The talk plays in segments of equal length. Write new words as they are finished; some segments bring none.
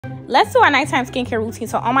Let's do our nighttime skincare routine.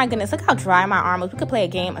 So, oh my goodness, look how dry my arm is. We could play a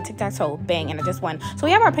game, a tic-tac-toe, bang, and I just won. So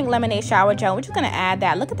we have our pink lemonade shower gel. We're just going to add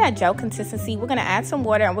that. Look at that gel consistency. We're going to add some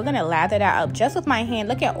water, and we're going to lather that up just with my hand.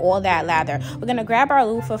 Look at all that lather. We're going to grab our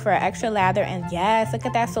loofah for extra lather, and yes, look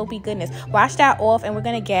at that soapy goodness. Wash that off, and we're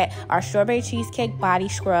going to get our strawberry cheesecake body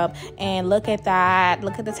scrub, and look at that.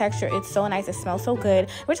 Look at the texture. It's so nice. It smells so good.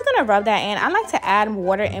 We're just going to rub that in. I like to add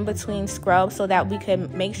water in between scrubs so that we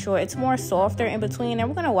can make sure it's more softer in between, and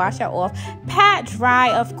we're going to wash that off. Pat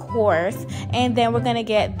dry, of course, and then we're gonna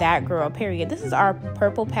get that girl period. This is our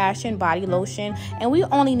Purple Passion body lotion, and we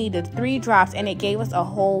only needed 3 drops, and it gave us a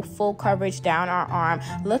whole full coverage down our arm.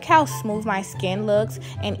 Look how smooth my skin looks,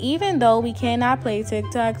 and even though we cannot play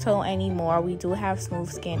tic-tac-toe anymore, we do have smooth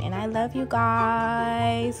skin, and I love you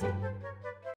guys.